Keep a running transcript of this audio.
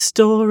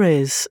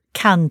Stories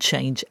can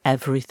change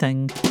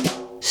everything.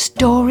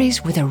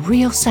 Stories with a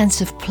real sense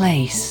of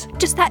place.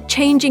 Just that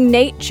changing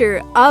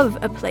nature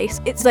of a place.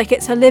 It's like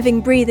it's a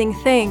living, breathing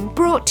thing.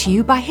 Brought to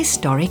you by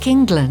Historic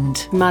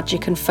England.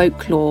 Magic and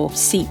folklore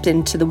seeped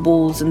into the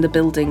walls and the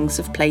buildings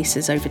of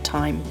places over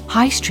time.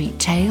 High street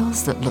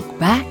tales that look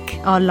back.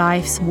 Our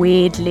lives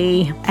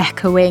weirdly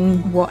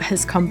echoing what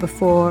has come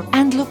before.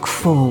 And look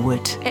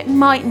forward. It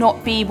might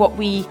not be what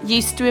we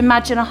used to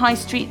imagine a high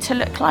street to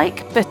look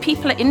like, but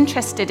people are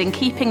interested in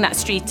keeping that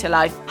street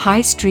alive.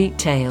 High Street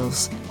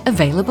Tales.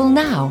 Available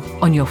now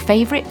on your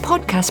favourite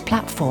podcast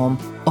platform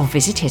or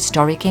visit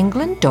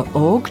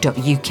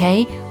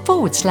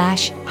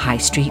historicengland.org.uk/High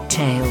Street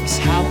Tales.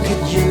 How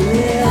could you